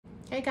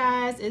Hey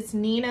guys, it's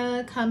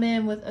Nina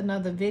coming with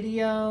another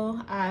video.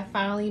 I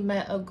finally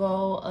met a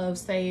goal of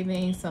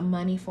saving some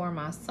money for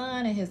my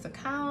son in his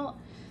account,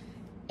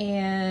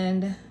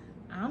 and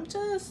I'm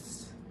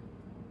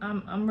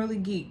really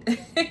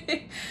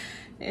geeked.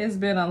 It's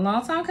been a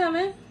long time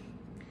coming,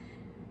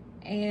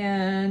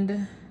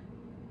 and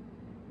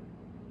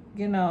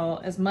you know,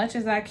 as much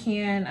as I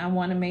can, I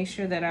want to make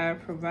sure that I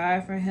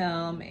provide for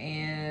him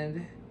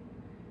and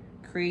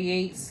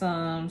create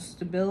some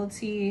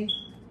stability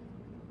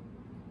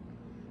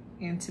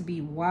and to be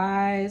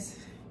wise.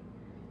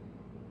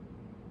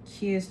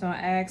 Kids don't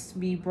ask to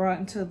be brought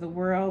into the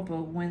world,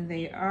 but when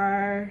they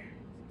are,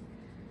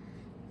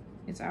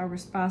 it's our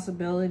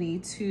responsibility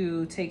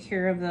to take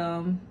care of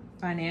them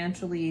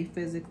financially,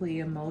 physically,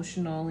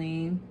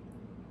 emotionally.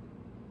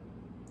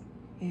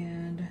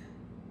 And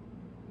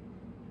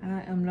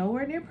I am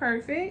nowhere near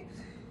perfect,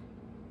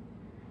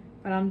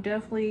 but I'm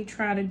definitely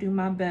trying to do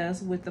my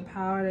best with the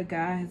power that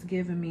God has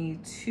given me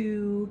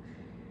to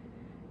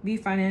be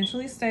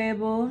financially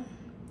stable,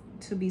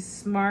 to be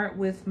smart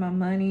with my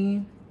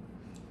money,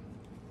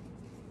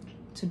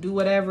 to do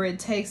whatever it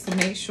takes to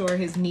make sure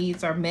his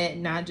needs are met,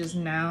 not just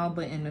now,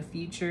 but in the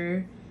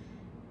future.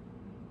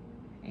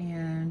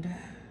 And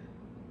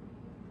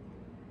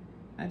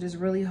I just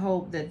really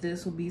hope that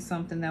this will be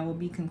something that will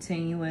be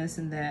continuous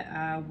and that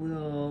I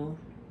will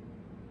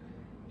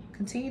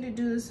continue to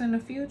do this in the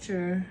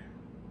future.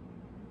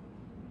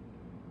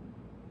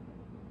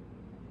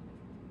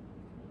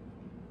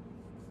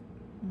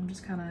 I'm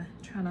just kind of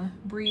trying to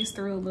breeze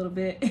through a little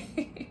bit.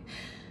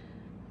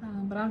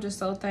 But I'm just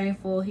so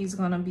thankful. He's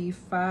gonna be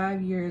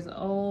 5 years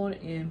old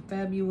in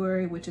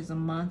February, which is a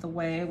month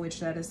away,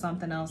 which that is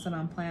something else that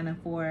I'm planning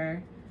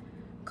for.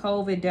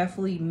 COVID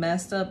definitely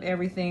messed up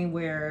everything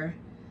where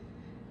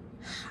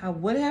I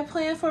would have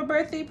planned for a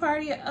birthday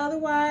party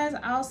otherwise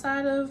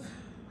outside of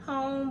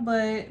home,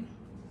 but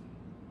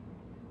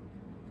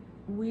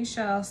we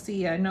shall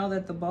see. I know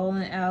that the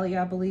bowling alley,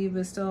 I believe,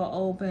 is still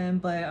open,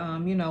 but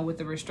you know, with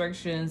the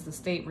restrictions, the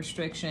state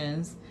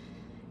restrictions,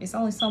 it's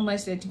only so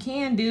much that you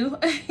can do.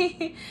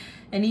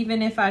 And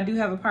even if I do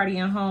have a party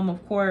at home,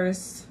 of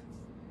course,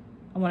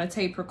 I want to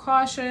take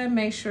precaution,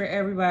 make sure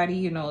everybody,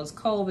 you know, is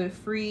COVID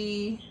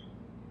free,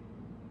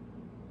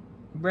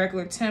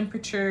 regular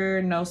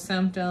temperature, no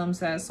symptoms,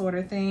 that sort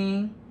of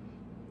thing.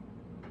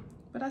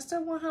 But I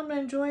still want him to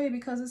enjoy it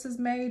because this is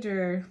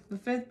major. The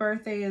 5th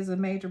birthday is a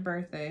major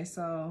birthday.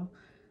 So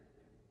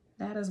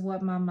that is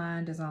what my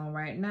mind is on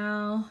right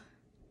now.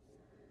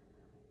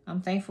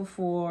 I'm thankful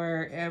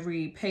for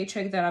every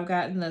paycheck that I've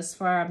gotten thus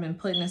far. I've been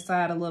putting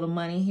aside a little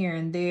money here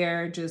and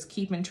there, just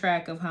keeping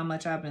track of how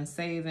much I've been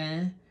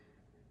saving.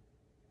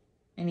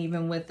 And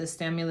even with the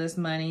stimulus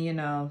money, you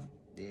know,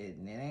 it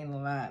ain't a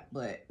lot,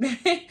 but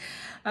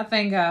I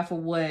thank God for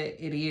what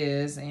it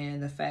is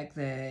and the fact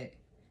that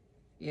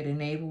it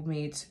enabled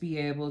me to be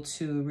able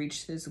to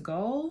reach this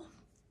goal.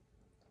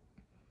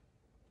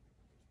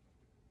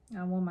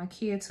 I want my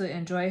kid to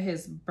enjoy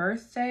his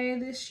birthday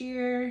this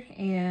year,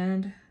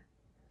 and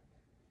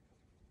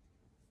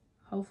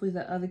hopefully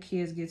the other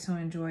kids get to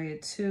enjoy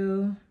it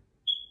too.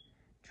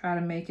 Try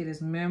to make it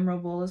as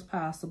memorable as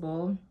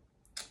possible.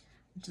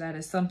 That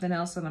is something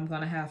else that I'm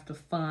gonna have to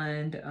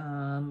fund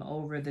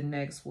over the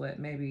next,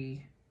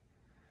 maybe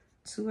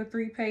 2 or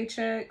 3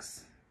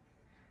 paychecks.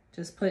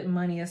 Just putting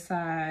money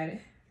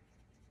aside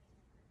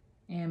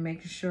and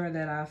making sure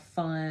that I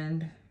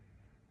fund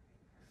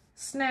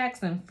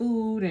snacks and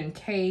food and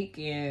cake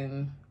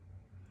and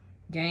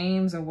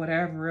games or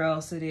whatever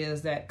else it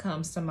is that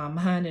comes to my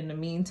mind in the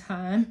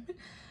meantime.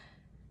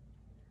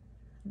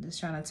 I'm just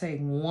trying to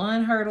take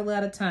one hurdle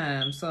at a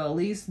time. So at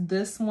least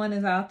this one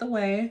is out the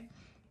way.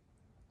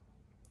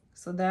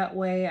 So that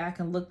way I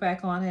can look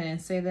back on it and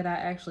say that I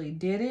actually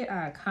did it.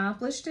 I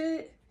accomplished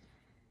it.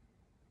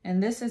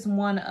 And this is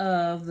one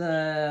of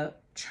the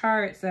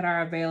charts that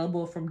are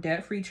available from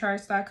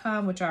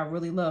debtfreecharts.com, which I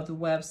really love the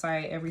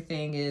website.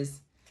 Everything is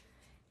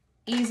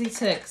easy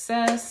to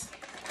access.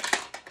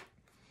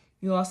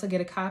 You also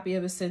get a copy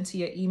of it sent to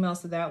your email,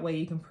 so that way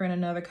you can print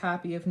another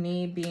copy if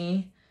need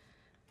be.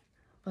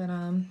 But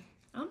I'm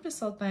just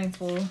so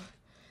thankful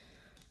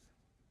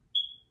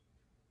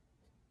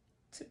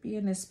to be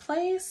in this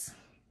place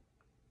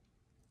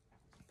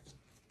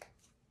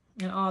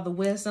and all the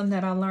wisdom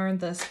that I learned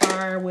thus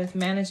far with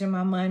managing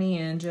my money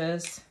and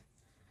just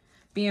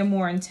being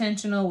more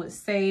intentional with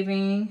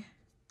saving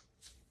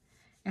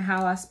and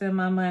how I spend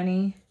my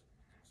money.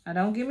 Now,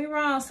 don't get me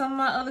wrong, some of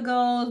my other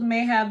goals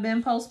may have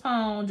been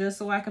postponed just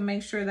so I can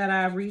make sure that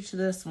I reach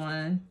this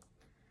one,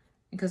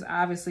 because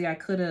obviously I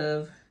could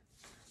have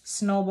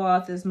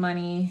snowballed this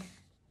money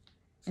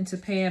into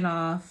paying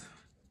off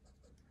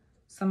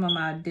some of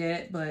my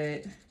debt,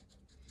 but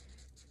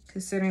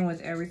considering with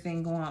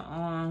everything going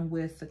on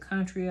with the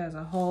country as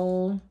a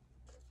whole,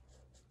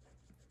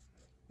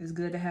 it's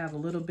good to have a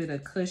little bit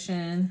of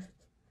cushion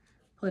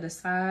put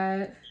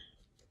aside.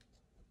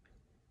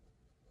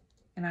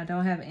 And I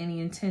don't have any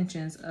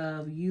intentions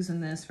of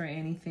using this for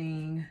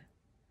anything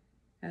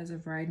as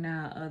of right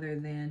now other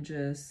than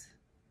just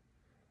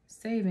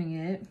saving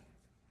it.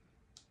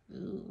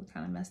 Ooh,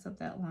 kind of messed up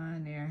that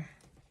line there.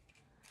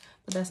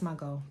 But that's my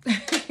goal.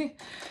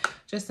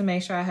 Just to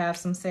make sure I have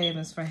some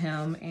savings for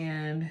him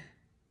and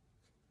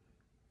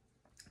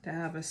to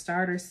have a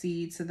starter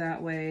seed so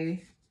that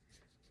way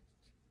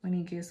when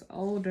he gets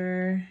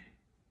older,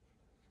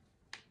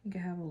 he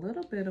can have a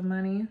little bit of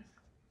money.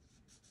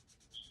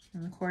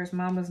 And of course,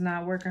 mama's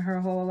not working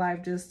her whole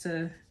life just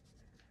to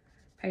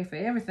pay for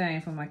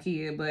everything for my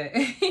kid, but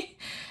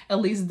at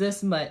least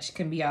this much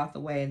can be out the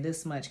way.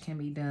 This much can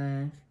be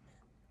done.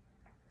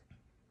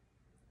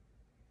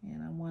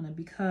 And I want to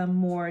become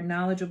more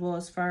knowledgeable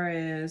as far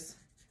as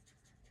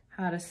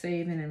how to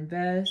save and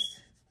invest.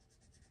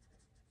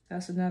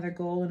 That's another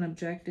goal and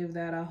objective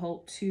that I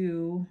hope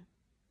to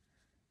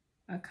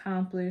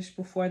accomplish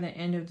before the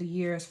end of the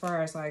year, as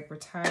far as like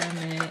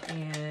retirement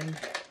and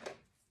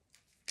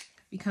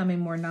becoming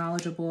more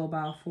knowledgeable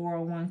about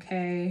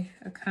 401k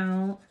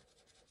account.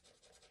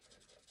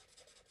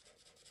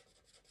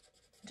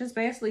 Just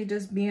basically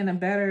just being a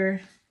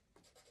better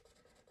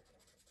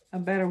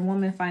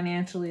woman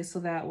financially, so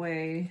that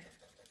way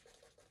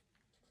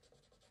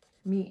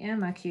me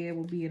and my kid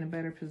will be in a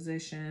better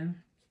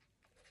position.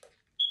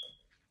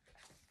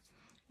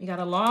 We got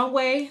a long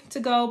way to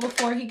go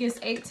before he gets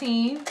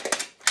 18.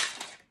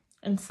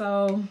 And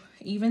so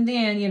even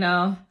then, you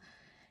know,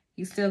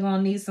 he's still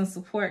gonna need some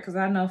support, because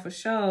I know for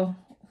sure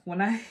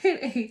when I hit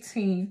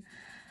 18,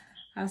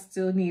 I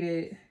still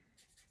needed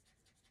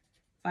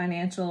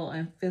financial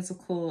and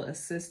physical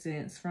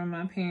assistance from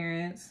my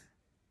parents.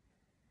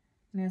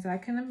 And as I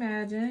can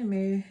imagine, it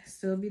may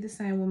still be the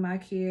same with my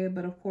kid,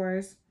 but of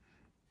course,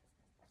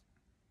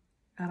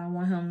 I don't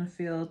want him to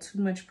feel too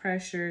much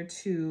pressure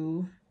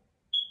to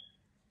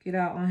get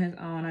out on his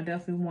own. I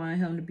definitely want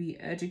him to be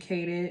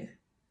educated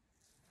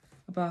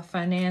about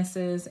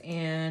finances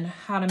and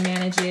how to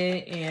manage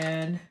it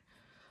and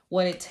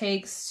what it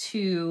takes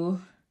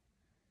to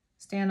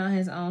stand on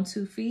his own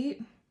 2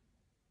 feet.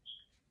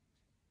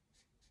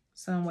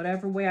 So in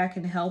whatever way I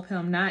can help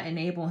him, not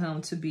enable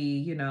him to be,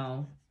 you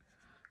know,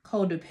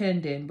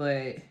 codependent,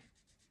 but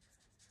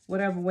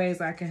whatever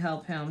ways I can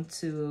help him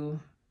to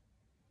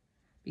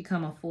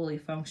become a fully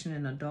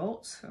functioning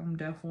adult, I'm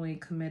definitely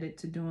committed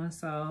to doing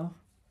so.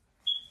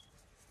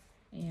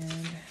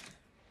 And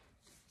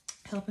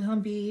helping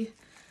him be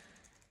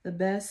the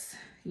best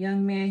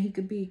young man he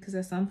could be, because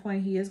at some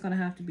point he is going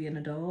to have to be an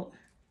adult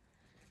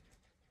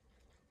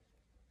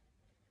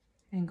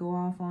and go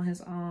off on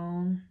his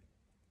own.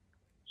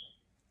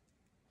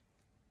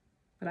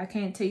 But I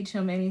can't teach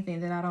him anything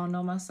that I don't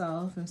know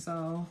myself. And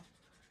so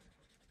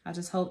I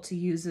just hope to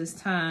use this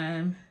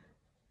time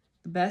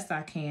the best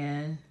I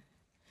can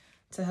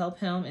to help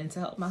him and to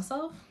help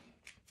myself.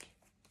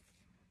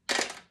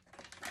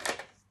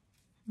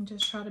 And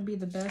just try to be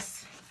the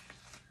best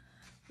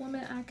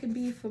woman I could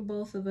be for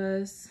both of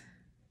us.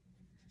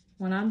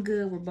 When I'm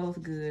good, we're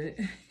both good.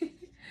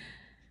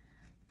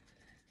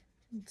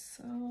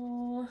 So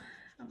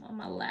I'm on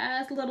my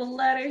last little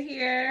letter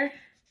here.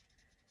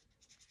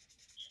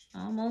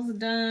 Almost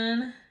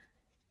done.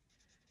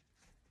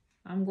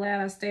 I'm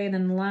glad I stayed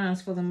in the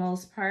lines for the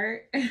most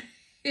part.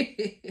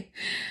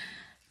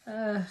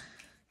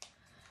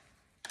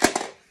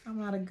 I'm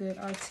not a good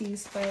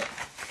artiste, but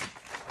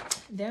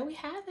there we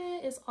have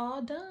it. It's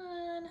all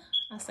done.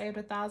 I saved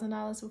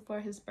 $1,000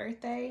 before his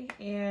birthday,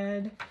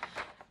 and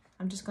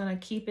I'm just gonna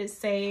keep it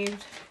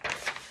saved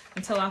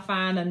until I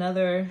find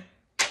another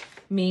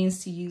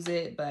means to use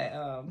it. But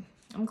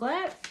I'm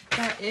glad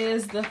that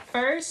is the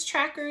first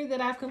tracker that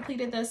I've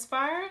completed thus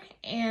far,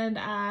 and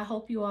I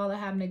hope you all are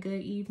having a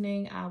good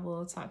evening. I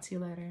will talk to you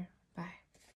later.